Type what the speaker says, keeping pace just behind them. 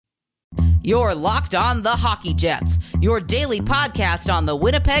You're Locked On the Hockey Jets, your daily podcast on the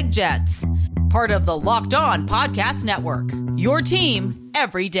Winnipeg Jets. Part of the Locked On Podcast Network, your team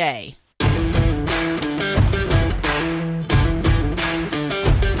every day.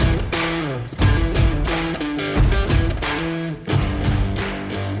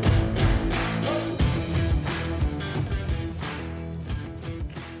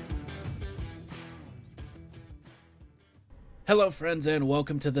 Hello, friends, and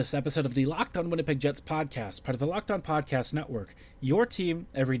welcome to this episode of the Locked On Winnipeg Jets podcast, part of the Locked On Podcast Network, your team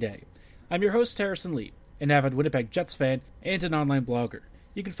every day. I'm your host, Harrison Lee, an avid Winnipeg Jets fan and an online blogger.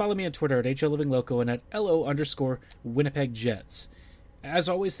 You can follow me on Twitter at HOLivingLoco and at LO_WinnipegJets. As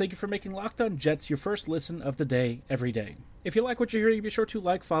always, thank you for making Locked On Jets your first listen of the day every day. If you like what you're hearing, be sure to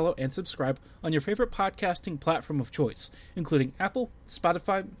like, follow, and subscribe on your favorite podcasting platform of choice, including Apple,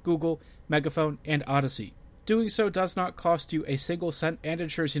 Spotify, Google, Megaphone, and Odyssey. Doing so does not cost you a single cent and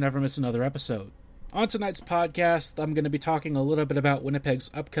ensures you never miss another episode. On tonight's podcast, I'm going to be talking a little bit about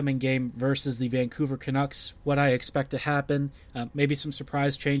Winnipeg's upcoming game versus the Vancouver Canucks, what I expect to happen, maybe some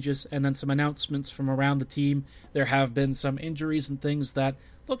surprise changes, and then some announcements from around the team. There have been some injuries and things that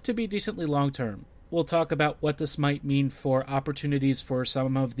look to be decently long-term. We'll talk about what this might mean for opportunities for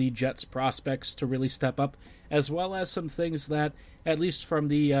some of the Jets prospects to really step up, as well as some things that, at least from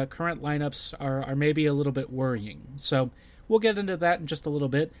the current lineups, are maybe a little bit worrying. So we'll get into that in just a little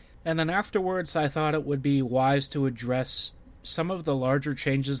bit. And then afterwards, I thought it would be wise to address some of the larger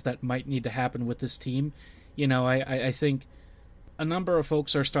changes that might need to happen with this team. You know, I think a number of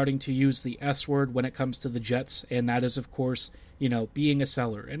folks are starting to use the S word when it comes to the Jets, and that is, of course, you know, being a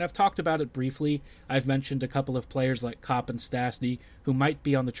seller. And I've talked about it briefly. I've mentioned a couple of players like Copp and Stastny who might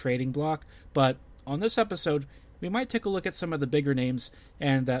be on the trading block, but on this episode, we might take a look at some of the bigger names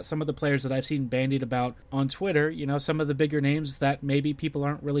and some of the players that I've seen bandied about on Twitter. You know, some of the bigger names that maybe people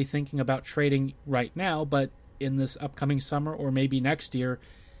aren't really thinking about trading right now, but in this upcoming summer or maybe next year,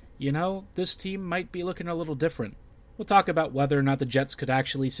 you know, this team might be looking a little different. We'll talk about whether or not the Jets could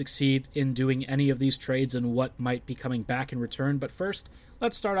actually succeed in doing any of these trades and what might be coming back in return. But first,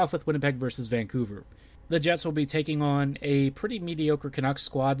 let's start off with Winnipeg versus Vancouver. The Jets will be taking on a pretty mediocre Canucks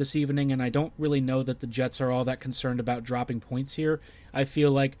squad this evening, and I don't really know that the Jets are all that concerned about dropping points here. I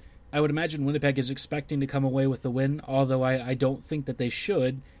feel like I would imagine Winnipeg is expecting to come away with the win, although I don't think that they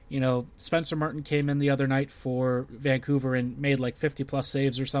should. You know, Spencer Martin came in the other night for Vancouver and made like 50-plus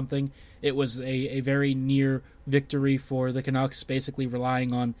saves or something. It was a very near victory for the Canucks, basically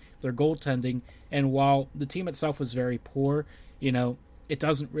relying on their goaltending. And while the team itself was very poor, you know, it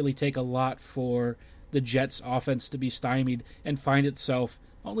doesn't really take a lot for the Jets' offense to be stymied and find itself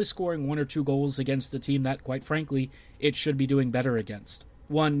only scoring 1 or 2 goals against a team that, quite frankly, it should be doing better against.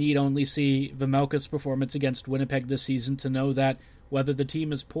 One need only see Vejmelka's performance against Winnipeg this season to know that whether the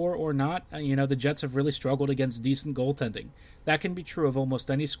team is poor or not, you know, the Jets have really struggled against decent goaltending. That can be true of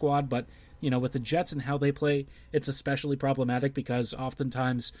almost any squad, but, you know, with the Jets and how they play, it's especially problematic because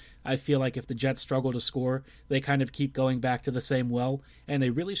oftentimes I feel like if the Jets struggle to score, they kind of keep going back to the same well, and they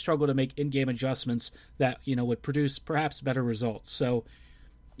really struggle to make in-game adjustments that, you know, would produce perhaps better results. So,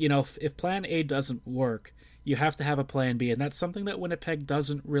 you know, if plan A doesn't work, you have to have a plan B, and that's something that Winnipeg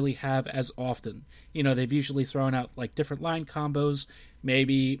doesn't really have as often. You know, they've usually thrown out like different line combos,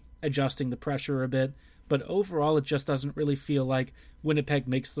 maybe adjusting the pressure a bit, but overall it just doesn't really feel like Winnipeg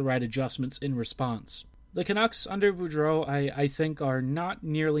makes the right adjustments in response. The Canucks under Boudreau, I think, are not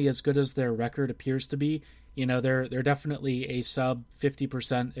nearly as good as their record appears to be. You know, they're definitely a sub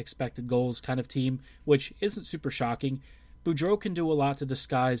 50% expected goals kind of team, which isn't super shocking. Boudreau can do a lot to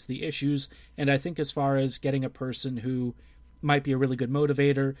disguise the issues, and I think as far as getting a person who might be a really good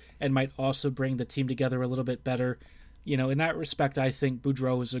motivator and might also bring the team together a little bit better, you know, in that respect, I think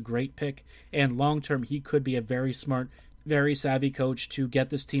Boudreau is a great pick, and long-term, he could be a very smart, very savvy coach to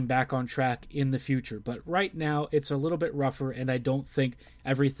get this team back on track in the future. But right now, it's a little bit rougher, and I don't think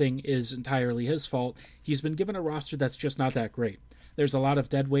everything is entirely his fault. He's been given a roster that's just not that great. There's a lot of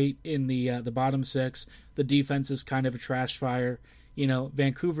dead weight in the bottom 6. The defense is kind of a trash fire. You know,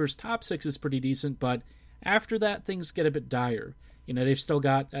 Vancouver's top 6 is pretty decent, but after that, things get a bit dire. You know, they've still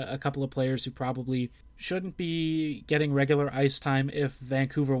got a couple of players who probably shouldn't be getting regular ice time if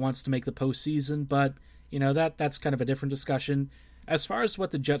Vancouver wants to make the postseason, but, you know, that's kind of a different discussion. As far as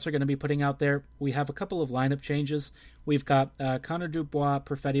what the Jets are going to be putting out there, we have a couple of lineup changes. We've got Connor Dubois,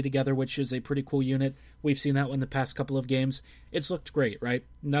 Perfetti together, which is a pretty cool unit. We've seen that one the past couple of games. It's looked great, right?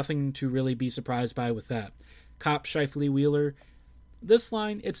 Nothing to really be surprised by with that. Copp, Scheifele, Wheeler. This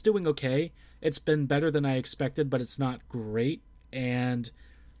line, it's doing okay. It's been better than I expected, but it's not great. And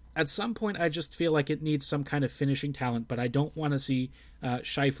At some point, I just feel like it needs some kind of finishing talent, but I don't want to see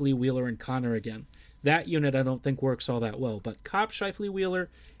Scheifele, Wheeler, and Connor again. That unit I don't think works all that well. But Copp, Scheifele, Wheeler,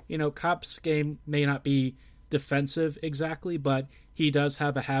 Copp's game may not be defensive exactly, but he does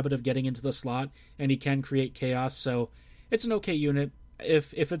have a habit of getting into the slot, and he can create chaos, so it's an okay unit.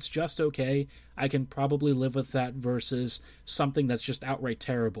 If it's just okay, I can probably live with that versus something that's just outright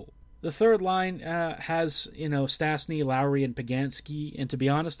terrible. The third line has, Stastny, Lowry, and Pagansky, and to be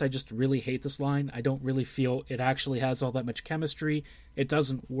honest, I just really hate this line. I don't really feel it actually has all that much chemistry. It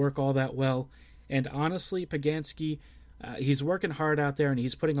doesn't work all that well, and honestly, Pagansky, he's working hard out there, and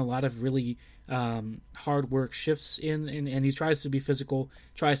he's putting a lot of really hard work shifts in, and he tries to be physical,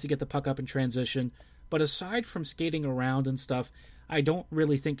 tries to get the puck up in transition, but aside from skating around and stuff, I don't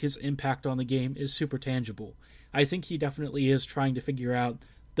really think his impact on the game is super tangible. I think he definitely is trying to figure out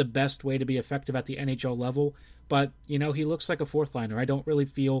the best way to be effective at the NHL level, but, he looks like a fourth liner. I don't really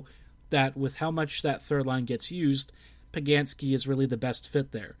feel that with how much that third line gets used, Pagansky is really the best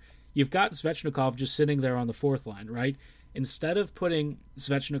fit there. You've got Svechnikov just sitting there on the fourth line, right? Instead of putting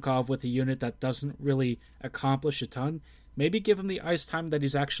Svechnikov with a unit that doesn't really accomplish a ton, maybe give him the ice time that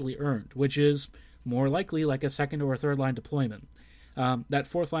he's actually earned, which is more likely like a second or a third line deployment. That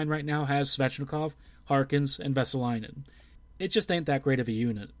fourth line right now has Svechnikov, Harkins, and Vesalainen. It just ain't that great of a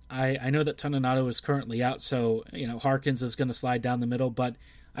unit. I know that Toninato is currently out, so Harkins is going to slide down the middle, but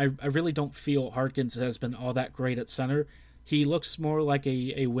I really don't feel Harkins has been all that great at center. He looks more like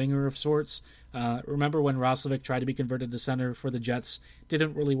a winger of sorts. Remember when Roslovic tried to be converted to center for the Jets?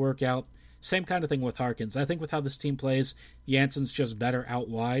 Didn't really work out. Same kind of thing with Harkins. I think with how this team plays, Jansen's just better out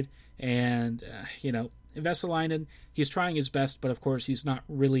wide. And, Vesalainen, he's trying his best, but of course he's not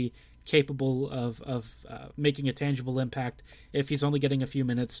really capable of making a tangible impact if he's only getting a few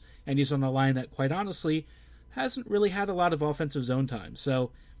minutes, and he's on a line that, quite honestly, hasn't really had a lot of offensive zone time.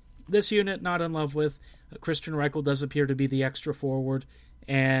 So this unit, not in love with. Christian Reichel does appear to be the extra forward,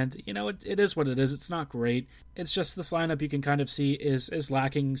 and, it is what it is. It's not great. It's just this lineup you can kind of see is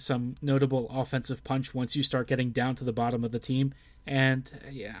lacking some notable offensive punch once you start getting down to the bottom of the team. And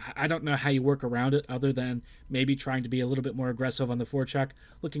I don't know how you work around it other than maybe trying to be a little bit more aggressive on the forecheck,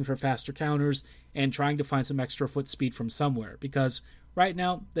 looking for faster counters, and trying to find some extra foot speed from somewhere. Because right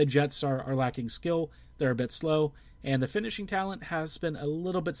now, the Jets are lacking skill, they're a bit slow, and the finishing talent has been a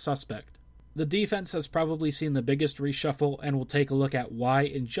little bit suspect. The defense has probably seen the biggest reshuffle, and we'll take a look at why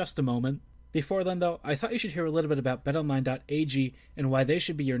in just a moment. Before then, though, I thought you should hear a little bit about BetOnline.ag and why they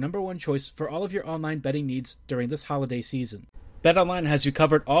should be your number one choice for all of your online betting needs during this holiday season. BetOnline has you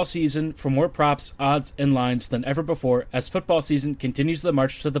covered all season for more props, odds, and lines than ever before as football season continues the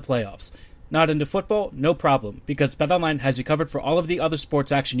march to the playoffs. Not into football? No problem, because BetOnline has you covered for all of the other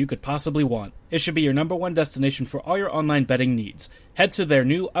sports action you could possibly want. It should be your number one destination for all your online betting needs. Head to their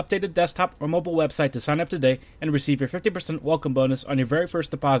new updated desktop or mobile website to sign up today and receive your 50% welcome bonus on your very first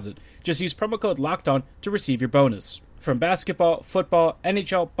deposit. Just use promo code LOCKEDON to receive your bonus. From basketball, football,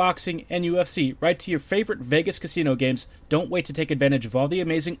 NHL, boxing, and UFC, right to your favorite Vegas casino games, don't wait to take advantage of all the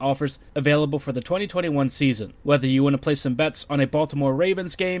amazing offers available for the 2021 season. Whether you want to place some bets on a Baltimore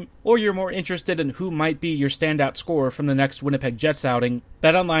Ravens game, or you're more interested in who might be your standout scorer from the next Winnipeg Jets outing,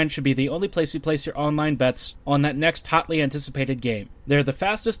 BetOnline should be the only place you place your online bets on that next hotly anticipated game. They're the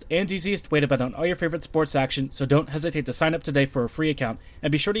fastest and easiest way to bet on all your favorite sports action, so don't hesitate to sign up today for a free account,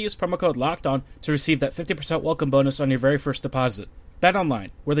 and be sure to use promo code LOCKEDON to receive that 50% welcome bonus on your very first deposit. BetOnline,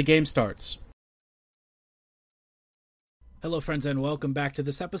 where the game starts. Hello, friends, and welcome back to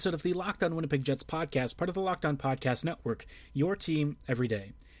this episode of the Locked On Winnipeg Jets podcast, part of the Locked On Podcast Network, your team every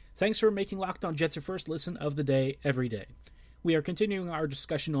day. Thanks for making Locked On Jets your first listen of the day every day. We are continuing our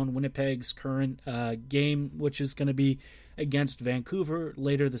discussion on Winnipeg's current game, which is going to be against Vancouver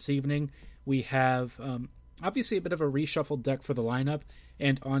later this evening. We have obviously a bit of a reshuffled deck for the lineup,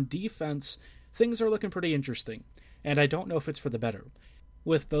 and on defense, things are looking pretty interesting, and I don't know if it's for the better.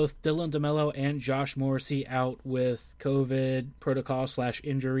 With both Dylan DeMello and Josh Morrissey out with COVID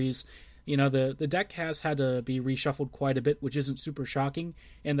protocol/injuries, the deck has had to be reshuffled quite a bit, which isn't super shocking,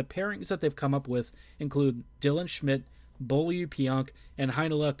 and the pairings that they've come up with include Dylan Schmidt, Beaulieu Pionk, and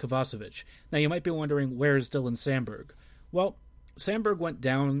Heinola Kovacevic. Now, you might be wondering, where's Dylan Samberg? Well, Samberg went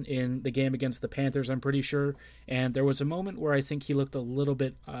down in the game against the Panthers, I'm pretty sure, and there was a moment where I think he looked a little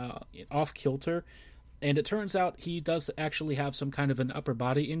bit off-kilter, and it turns out he does actually have some kind of an upper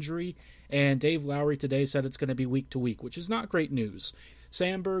body injury, and Dave Lowry today said it's going to be week to week, which is not great news.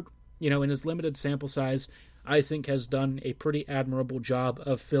 Samberg, in his limited sample size, I think has done a pretty admirable job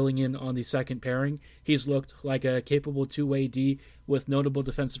of filling in on the second pairing. He's looked like a capable two-way D with notable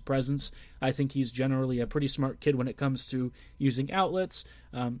defensive presence. I think he's generally a pretty smart kid when it comes to using outlets,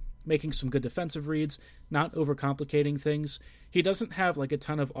 making some good defensive reads, not overcomplicating things. He doesn't have like a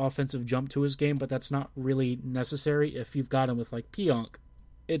ton of offensive jump to his game, but that's not really necessary if you've got him with like Pionk.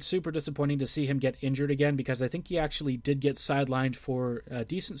 It's super disappointing to see him get injured again because I think he actually did get sidelined for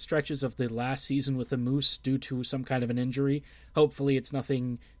decent stretches of the last season with the Moose due to some kind of an injury. Hopefully it's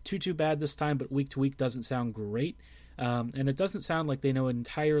nothing too bad this time, but week to week doesn't sound great. And it doesn't sound like they know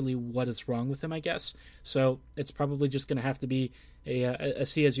entirely what is wrong with him, I guess. So it's probably just going to have to be a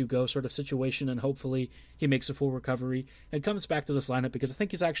see-as-you-go sort of situation, and hopefully he makes a full recovery and comes back to this lineup because I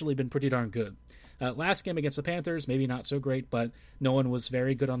think he's actually been pretty darn good. Last game against the Panthers, maybe not so great, but no one was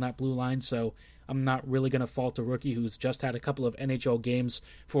very good on that blue line, so I'm not really going to fault a rookie who's just had a couple of NHL games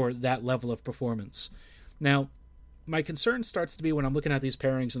for that level of performance. Now, my concern starts to be when I'm looking at these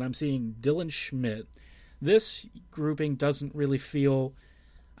pairings and I'm seeing Dylan Schmidt. This grouping doesn't really feel,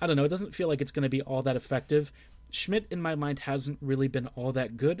 I don't know, it doesn't feel like it's going to be all that effective. Schmidt, in my mind, hasn't really been all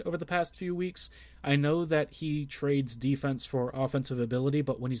that good over the past few weeks. I know that he trades defense for offensive ability,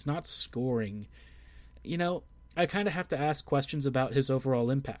 but when he's not scoring, I kind of have to ask questions about his overall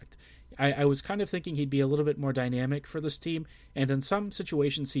impact. I was kind of thinking he'd be a little bit more dynamic for this team, and in some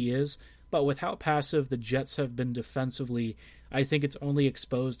situations he is, but with how passive the Jets have been defensively, I think it's only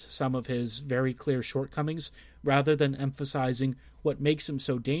exposed some of his very clear shortcomings, rather than emphasizing what makes him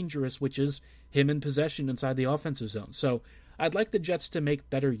so dangerous, which is him in possession inside the offensive zone. So I'd like the Jets to make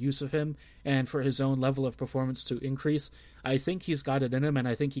better use of him, and for his own level of performance to increase. I think he's got it in him, and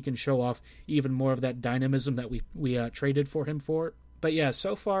I think he can show off even more of that dynamism that we traded for him for. But yeah,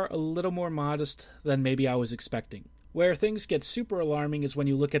 so far a little more modest than maybe I was expecting. Where things get super alarming is when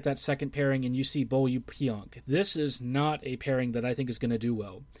you look at that second pairing and you see Beaulieu Pionk. This is not a pairing that I think is going to do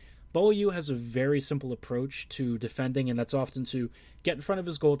well. Beaulieu has a very simple approach to defending, and that's often to get in front of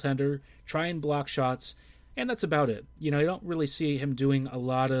his goaltender, try and block shots, and that's about it. I don't really see him doing a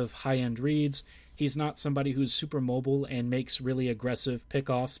lot of high-end reads. He's not somebody who's super mobile and makes really aggressive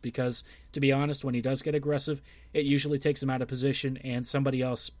pickoffs because, to be honest, when he does get aggressive, it usually takes him out of position and somebody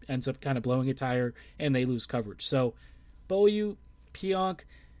else ends up kind of blowing a tire and they lose coverage. So, Beaulieu, Pionk,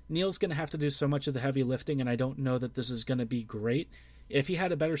 Neil's going to have to do so much of the heavy lifting, and I don't know that this is going to be great. If he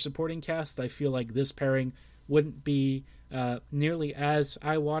had a better supporting cast, I feel like this pairing wouldn't be nearly as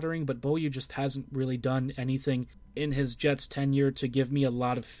eye-watering, but Beaulieu just hasn't really done anything in his Jets tenure to give me a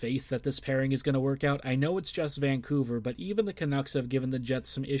lot of faith that this pairing is going to work out. I know it's just Vancouver, but even the Canucks have given the Jets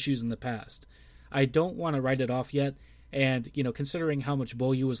some issues in the past. I don't want to write it off yet, and considering how much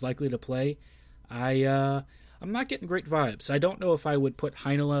Beaulieu is likely to play, I'm not getting great vibes. I don't know if I would put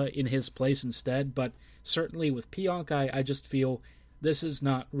Heinola in his place instead, but certainly with Pionk, I just feel this is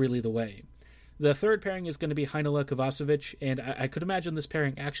not really the way. The third pairing is going to be Heinola Kovacevic, and I could imagine this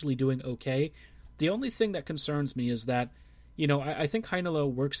pairing actually doing okay. The only thing that concerns me is that, I think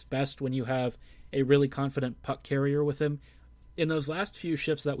Heinola works best when you have a really confident puck carrier with him. In those last few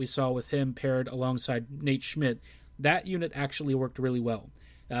shifts that we saw with him paired alongside Nate Schmidt, that unit actually worked really well.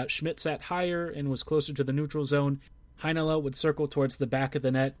 Schmidt sat higher and was closer to the neutral zone. Heinola would circle towards the back of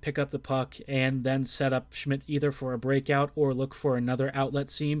the net, pick up the puck, and then set up Schmidt either for a breakout or look for another outlet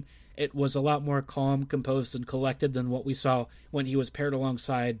seam. It was a lot more calm, composed, and collected than what we saw when he was paired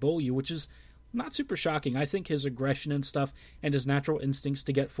alongside Beaulieu, which is not super shocking. I think his aggression and stuff and his natural instincts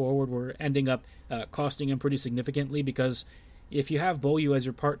to get forward were ending up costing him pretty significantly, because if you have Beaulieu as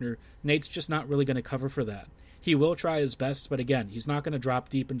your partner, Nate's just not really going to cover for that. He will try his best, but again, he's not going to drop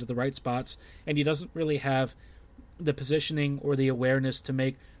deep into the right spots, and he doesn't really have the positioning or the awareness to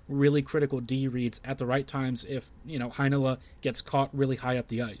make really critical D reads at the right times if, Heinola gets caught really high up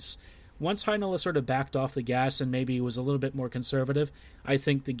the ice. Once Heinola sort of backed off the gas and maybe was a little bit more conservative, I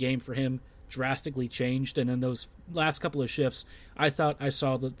think the game for him drastically changed, and in those last couple of shifts, I thought I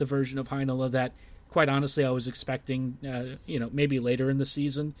saw the version of Heinola that, quite honestly, I was expecting, maybe later in the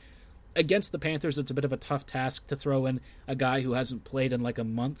season. Against the Panthers, it's a bit of a tough task to throw in a guy who hasn't played in like a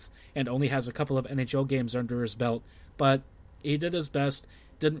month and only has a couple of NHL games under his belt, but he did his best,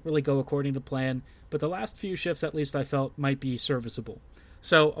 didn't really go according to plan, but the last few shifts at least I felt might be serviceable.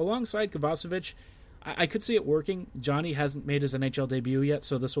 So alongside Kovacevic, I could see it working. Johnny hasn't made his NHL debut yet,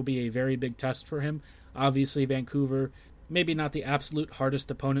 so this will be a very big test for him. Obviously, Vancouver, maybe not the absolute hardest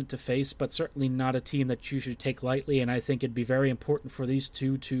opponent to face, but certainly not a team that you should take lightly, and I think it'd be very important for these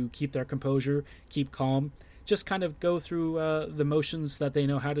two to keep their composure, keep calm, just kind of go through the motions that they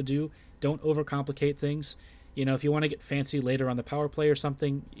know how to do. Don't overcomplicate things. If you want to get fancy later on the power play or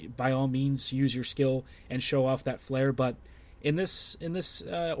something, by all means use your skill and show off that flair. But in this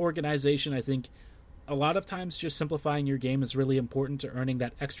organization, I think a lot of times just simplifying your game is really important to earning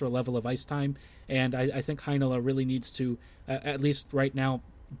that extra level of ice time. And I think Heinola really needs to, at least right now,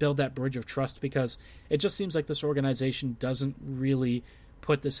 build that bridge of trust, because it just seems like this organization doesn't really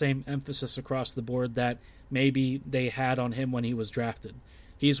put the same emphasis across the board that maybe they had on him when he was drafted.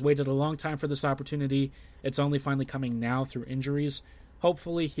 He's waited a long time for this opportunity. It's only finally coming now through injuries.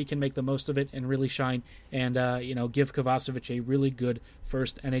 Hopefully he can make the most of it and really shine and give Kovacevic a really good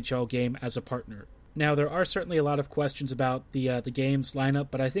first NHL game as a partner. Now, there are certainly a lot of questions about the game's lineup,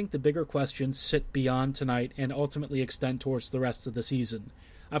 but I think the bigger questions sit beyond tonight and ultimately extend towards the rest of the season.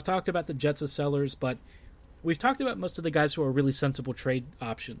 I've talked about the Jets as sellers, but we've talked about most of the guys who are really sensible trade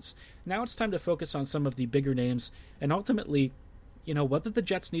options. Now it's time to focus on some of the bigger names and ultimately, whether the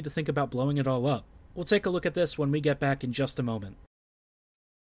Jets need to think about blowing it all up. We'll take a look at this when we get back in just a moment.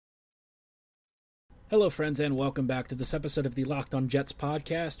 Hello, friends, and welcome back to this episode of the Locked On Jets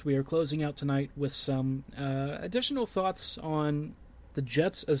podcast. We are closing out tonight with some additional thoughts on the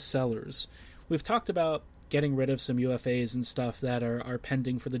Jets as sellers. We've talked about getting rid of some UFAs and stuff that are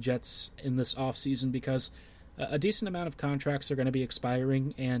pending for the Jets in this offseason because a decent amount of contracts are going to be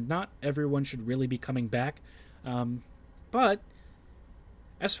expiring, and not everyone should really be coming back. But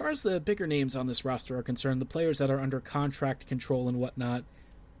as far as the bigger names on this roster are concerned, the players that are under contract control and whatnot,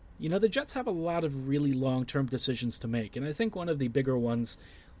 the Jets have a lot of really long-term decisions to make, and I think one of the bigger ones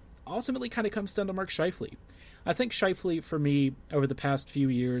ultimately kind of comes down to Mark Scheifele. I think Scheifele, for me, over the past few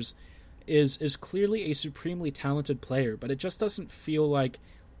years, is clearly a supremely talented player, but it just doesn't feel like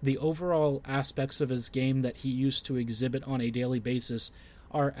the overall aspects of his game that he used to exhibit on a daily basis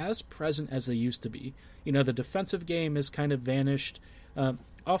are as present as they used to be. The defensive game has kind of vanished.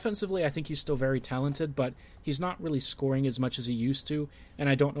 Offensively, I think he's still very talented, but he's not really scoring as much as he used to, and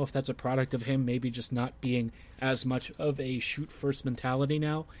I don't know if that's a product of him maybe just not being as much of a shoot-first mentality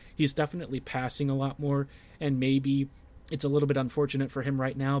now. He's definitely passing a lot more, and maybe it's a little bit unfortunate for him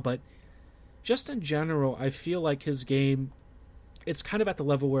right now, but just in general, I feel like his game, it's kind of at the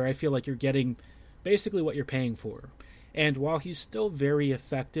level where I feel like you're getting basically what you're paying for. And while he's still very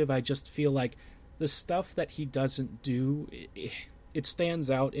effective, I just feel like the stuff that he doesn't do, it stands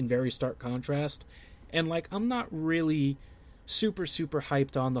out in very stark contrast. And I'm not really super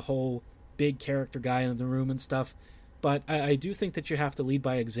hyped on the whole big character guy in the room and stuff, but I do think that you have to lead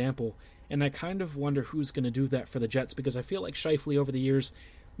by example, and I kind of wonder who's going to do that for the Jets, because I feel like Scheifele over the years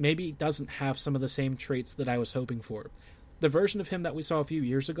maybe doesn't have some of the same traits that I was hoping for. The version of him that we saw a few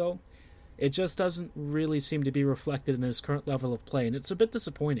years ago, it just doesn't really seem to be reflected in his current level of play, and it's a bit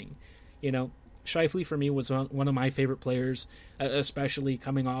disappointing. Scheifele for me was one of my favorite players, especially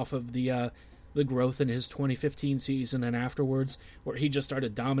coming off of the growth in his 2015 season and afterwards, where he just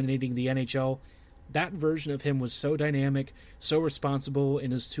started dominating the NHL. That version of him was so dynamic, so responsible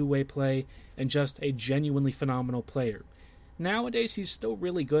in his two-way play, and just a genuinely phenomenal player. Nowadays, he's still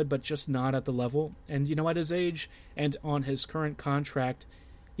really good, but just not at the level. And, at his age and on his current contract,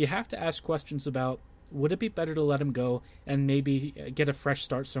 you have to ask questions about, would it be better to let him go and maybe get a fresh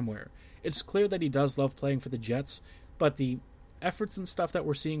start somewhere? It's clear that he does love playing for the Jets, but the efforts and stuff that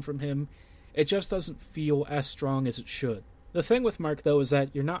we're seeing from him, it just doesn't feel as strong as it should. The thing with Mark, though, is that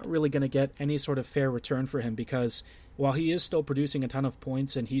you're not really going to get any sort of fair return for him, because while he is still producing a ton of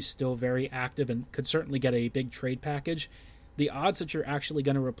points and he's still very active and could certainly get a big trade package, the odds that you're actually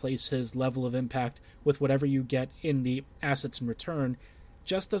going to replace his level of impact with whatever you get in the assets in return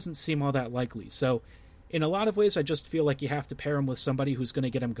just doesn't seem all that likely. So in a lot of ways, I just feel like you have to pair him with somebody who's going to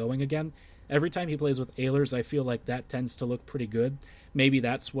get him going again. Every time he plays with Ehlers, I feel like that tends to look pretty good. Maybe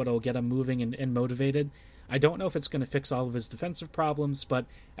that's what'll get him moving and motivated. I don't know if it's going to fix all of his defensive problems, but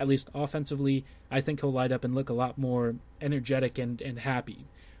at least offensively, I think he'll light up and look a lot more energetic and happy.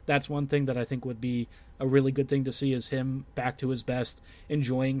 That's one thing that I think would be a really good thing to see, is him back to his best,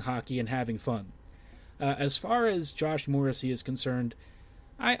 enjoying hockey and having fun. As far as Josh Morrissey is concerned,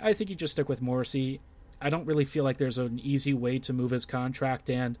 I think you just stick with Morrissey. I don't really feel like there's an easy way to move his contract,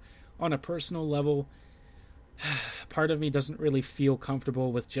 and on a personal level, part of me doesn't really feel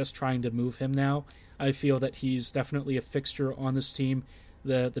comfortable with just trying to move him now. I feel that he's definitely a fixture on this team.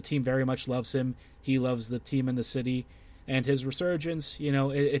 The team very much loves him. He loves the team and the city, and his resurgence,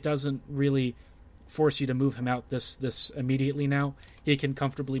 it doesn't really force you to move him out this immediately now. He can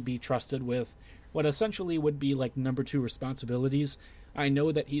comfortably be trusted with what essentially would be like number 2 responsibilities. I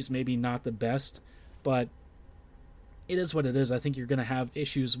know that he's maybe not the best, but it is what it is. I think you're going to have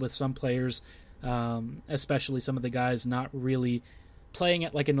issues with some players, especially some of the guys not really playing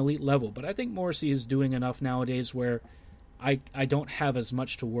at like an elite level. But I think Morrissey is doing enough nowadays where I don't have as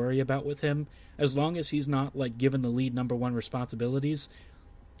much to worry about with him. As long as he's not like given the lead number one responsibilities,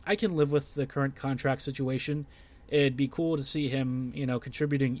 I can live with the current contract situation. It'd be cool to see him,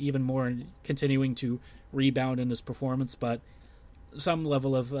 contributing even more and continuing to rebound in his performance, but some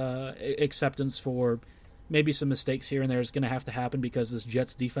level of acceptance for maybe some mistakes here and there is going to have to happen, because this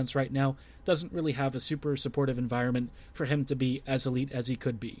Jets defense right now doesn't really have a super supportive environment for him to be as elite as he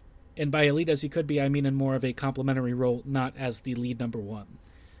could be. And by elite as he could be, I mean in more of a complementary role, not as the lead number one.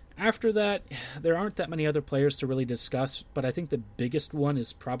 After that, there aren't that many other players to really discuss, but I think the biggest one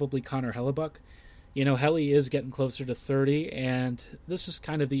is probably Connor Hellebuyck. Helly is getting closer to 30, and this is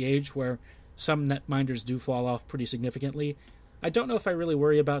kind of the age where some netminders do fall off pretty significantly. I don't know if I really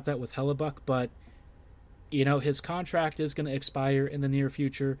worry about that with Hellebuyck, but his contract is going to expire in the near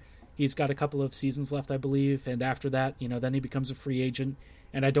future. He's got a couple of seasons left, I believe, and after that, then he becomes a free agent,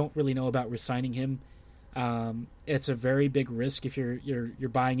 and I don't really know about re-signing him. It's a very big risk if you're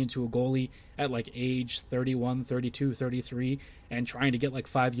buying into a goalie at like age 31, 32, 33 and trying to get like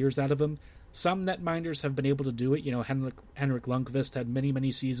 5 years out of him. Some netminders have been able to do it. Henrik Lundqvist had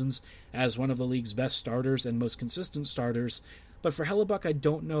many seasons as one of the league's best starters and most consistent starters. But for Hellebuyck, I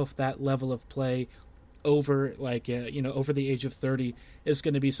don't know if that level of play over over the age of 30 is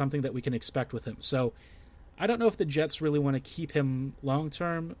going to be something that we can expect with him. So I don't know if the Jets really want to keep him long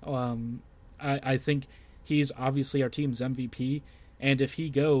term. I think he's obviously our team's MVP, and if he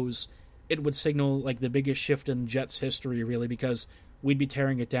goes, it would signal like the biggest shift in Jets history, really, because we'd be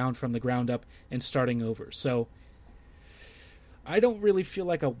tearing it down from the ground up and starting over. So I don't really feel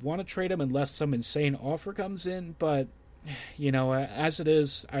like I want to trade him unless some insane offer comes in, but as it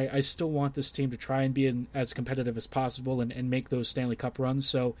is, I still want this team to try and be as competitive as possible and make those Stanley Cup runs.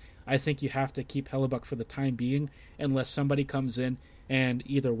 So I think you have to keep Hellebuyck for the time being, unless somebody comes in and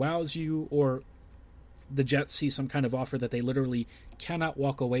either wows you or the Jets see some kind of offer that they literally cannot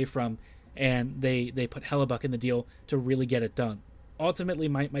walk away from, and they put Hellebuyck in the deal to really get it done. Ultimately,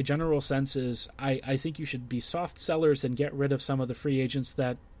 my general sense is I think you should be soft sellers and get rid of some of the free agents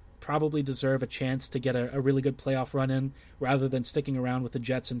that probably deserve a chance to get a really good playoff run in, rather than sticking around with the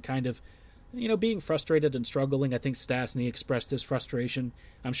Jets and kind of, being frustrated and struggling. I think Stastny expressed his frustration.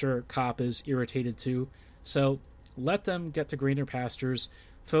 I'm sure Kopp is irritated too. So let them get to greener pastures.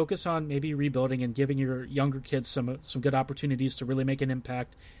 Focus on maybe rebuilding and giving your younger kids some good opportunities to really make an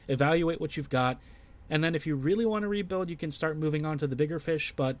impact. Evaluate what you've got. And then if you really want to rebuild, you can start moving on to the bigger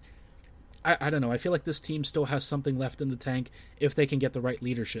fish. But I don't know. I feel like this team still has something left in the tank if they can get the right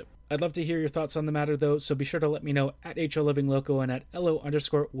leadership. I'd love to hear your thoughts on the matter, though, so be sure to let me know at HLLivingLoco and at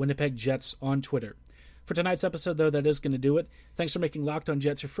LO_WinnipegJets on Twitter. For tonight's episode, though, that is going to do it. Thanks for making Locked On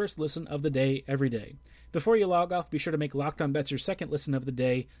Jets your first listen of the day every day. Before you log off, be sure to make Locked On Bets your second listen of the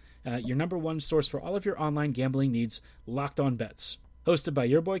day, your number one source for all of your online gambling needs, Locked On Bets. Hosted by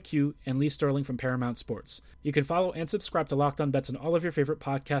your boy Q and Lee Sterling from Paramount Sports. You can follow and subscribe to Locked On Bets on all of your favorite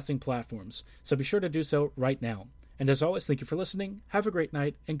podcasting platforms, so be sure to do so right now. And as always, thank you for listening, have a great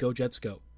night, and go Jets go.